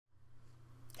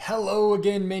Hello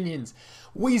again, minions.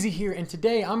 Wheezy here, and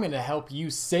today I'm going to help you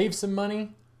save some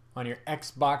money on your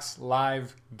Xbox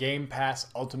Live Game Pass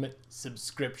Ultimate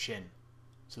subscription.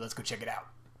 So let's go check it out.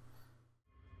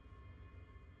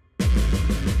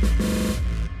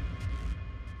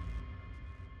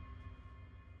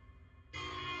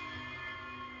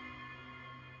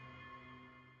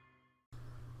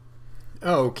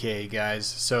 Okay guys,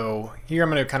 so here I'm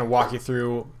going to kind of walk you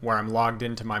through where I'm logged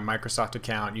into my Microsoft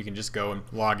account. You can just go and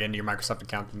log into your Microsoft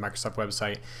account through the Microsoft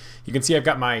website. You can see I've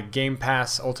got my Game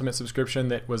Pass Ultimate subscription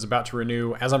that was about to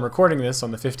renew as I'm recording this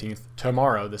on the 15th,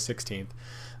 tomorrow the 16th.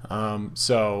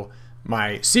 So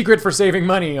my secret for saving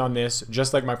money on this,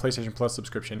 just like my PlayStation Plus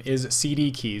subscription, is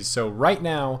CD keys. So right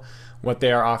now what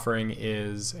they are offering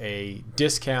is a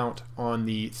discount on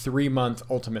the 3-month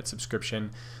Ultimate subscription.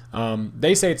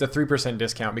 They say it's a 3%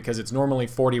 discount because it's normally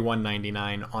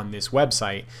 $41.99 on this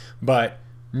website, but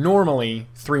normally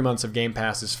 3 months of Game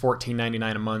Pass is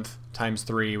 $14.99 a month times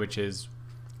 3, which is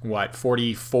what,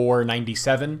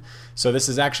 $44.97. So this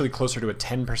is actually closer to a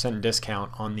 10%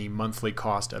 discount on the monthly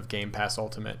cost of Game Pass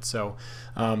Ultimate. So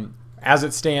as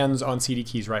it stands on CD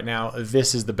keys right now,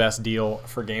 this is the best deal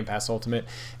for Game Pass Ultimate.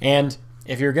 And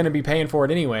if you're going to be paying for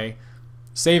it anyway,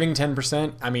 saving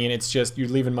 10%, I mean, it's just, you're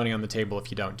leaving money on the table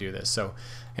if you don't do this. So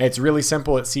it's really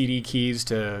simple at CD keys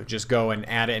to just go and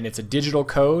add it, and it's a digital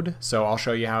code, so I'll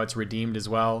show you how it's redeemed as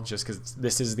well, just because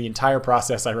this is the entire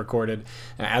process I recorded.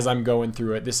 As I'm going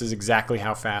through it, this is exactly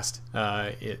how fast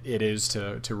it is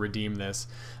to redeem this.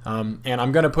 And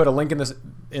I'm going to put a link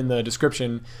in the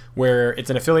description where it's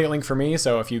an affiliate link for me,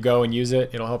 so if you go and use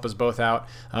it, it'll help us both out.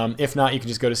 If not, you can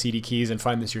just go to CD keys and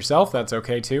find this yourself. That's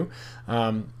okay too.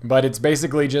 But it's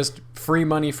basically just free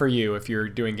money for you if you're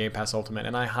doing Game Pass Ultimate,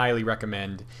 and I highly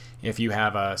recommend, if you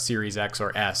have a Series X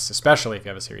or S, especially if you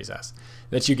have a Series S,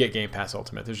 that you get Game Pass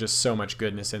Ultimate. There's just so much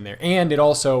goodness in there. And it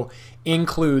also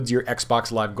includes your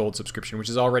Xbox Live Gold subscription, which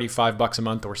is already $5 a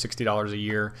month or $60 a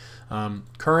year.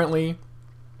 Currently,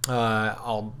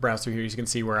 I'll browse through here. You can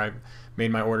see where I've made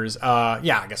my orders.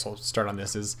 Yeah, I guess I'll start on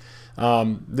this.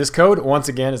 This code, once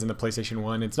again, is in the PlayStation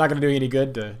 1. It's not going to do you any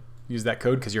good to use that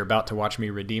code because you're about to watch me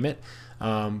redeem it.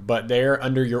 But there,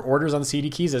 under your orders on CD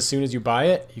keys, as soon as you buy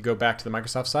it, you go back to the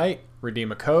Microsoft site,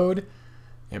 redeem a code,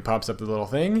 and it pops up the little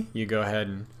thing. You go ahead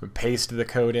and paste the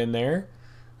code in there.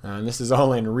 And this is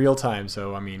all in real time,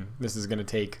 so I mean, this is going to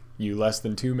take you less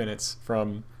than 2 minutes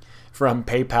from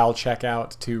PayPal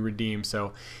checkout to redeem.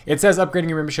 So it says upgrading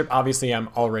your membership. Obviously, I'm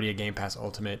already a Game Pass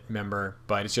Ultimate member,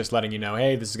 but it's just letting you know,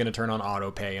 hey, this is going to turn on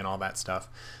auto pay and all that stuff,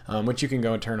 which you can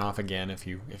go and turn off again if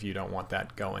you don't want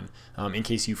that going, in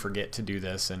case you forget to do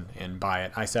this and buy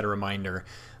it. I set a reminder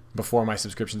before my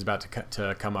subscription's about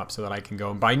to come up so that I can go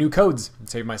and buy new codes and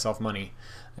save myself money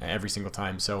every single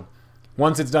time. So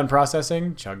once it's done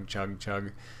processing, chug, chug,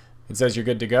 chug, it says you're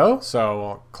good to go. So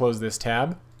I'll close this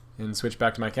tab and switch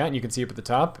back to my account. You can see up at the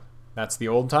top, that's the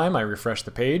old time. I refresh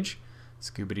the page,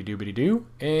 scoobity-doobity-doo,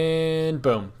 and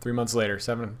boom, 3 months later,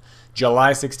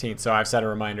 July 16th. So I've set a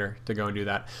reminder to go and do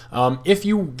that. If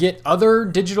you get other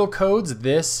digital codes,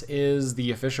 this is the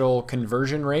official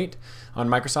conversion rate on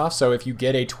Microsoft. So if you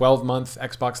get a 12-month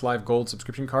Xbox Live Gold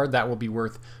subscription card, that will be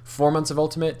worth 4 months of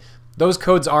Ultimate. Those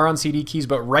codes are on CD keys,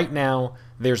 but right now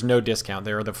there's no discount.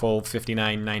 They're the full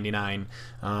 $59.99.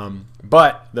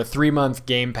 But the 3-month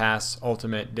Game Pass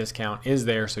Ultimate discount is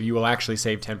there, so you will actually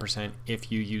save 10% if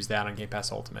you use that on Game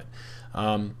Pass Ultimate.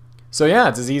 So yeah,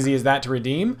 it's as easy as that to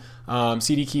redeem.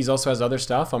 CD keys also has other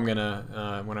stuff. I'm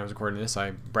gonna, when I was recording this,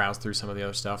 I browsed through some of the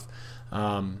other stuff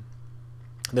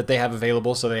that they have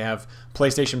available. So they have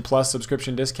PlayStation Plus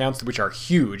subscription discounts, which are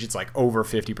huge. It's like over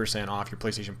 50% off your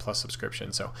PlayStation Plus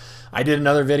subscription. So I did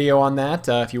another video on that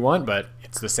if you want, but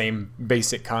it's the same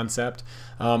basic concept.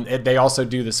 They also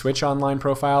do the Switch Online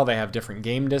profile. They have different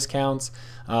game discounts.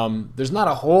 There's not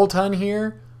a whole ton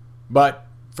here, but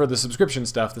for the subscription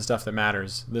stuff, the stuff that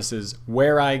matters, this is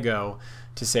where I go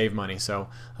to save money. So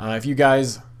if you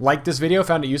guys like this video,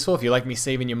 found it useful, if you like me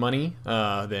saving you money,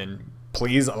 then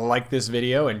please like this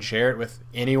video and share it with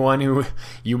anyone who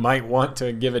you might want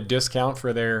to give a discount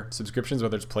for their subscriptions,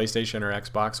 whether it's PlayStation or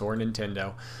Xbox or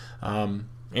Nintendo.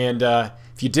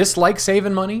 If you dislike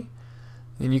saving money,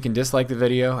 then you can dislike the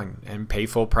video and pay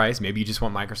full price. Maybe you just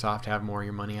want Microsoft to have more of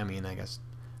your money. I mean, I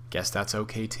guess that's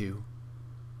okay too.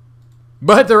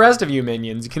 But the rest of you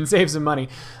minions can save some money.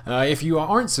 If you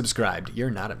aren't subscribed, you're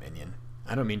not a minion.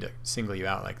 I don't mean to single you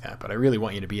out like that, but I really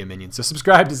want you to be a minion. So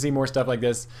subscribe to see more stuff like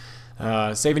this.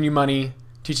 Saving you money,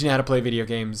 teaching you how to play video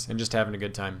games, and just having a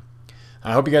good time.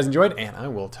 I hope you guys enjoyed, and I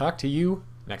will talk to you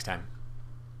next time.